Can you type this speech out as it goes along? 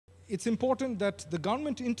it's important that the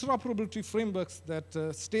government interoperability frameworks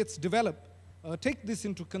that states develop take this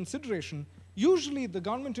into consideration. Usually, the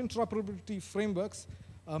government interoperability frameworks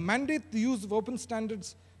mandate the use of open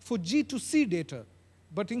standards for G2C data.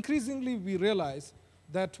 But increasingly, we realize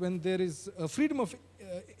that when there is a freedom of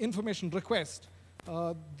information request,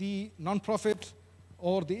 the nonprofit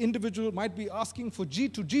or the individual might be asking for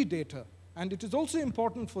G2G data. And it is also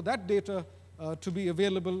important for that data to be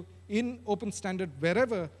available in open standard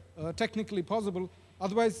wherever technically possible.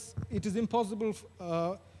 Otherwise, it is impossible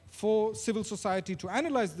for civil society to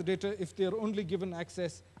analyze the data if they are only given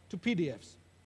access to PDFs.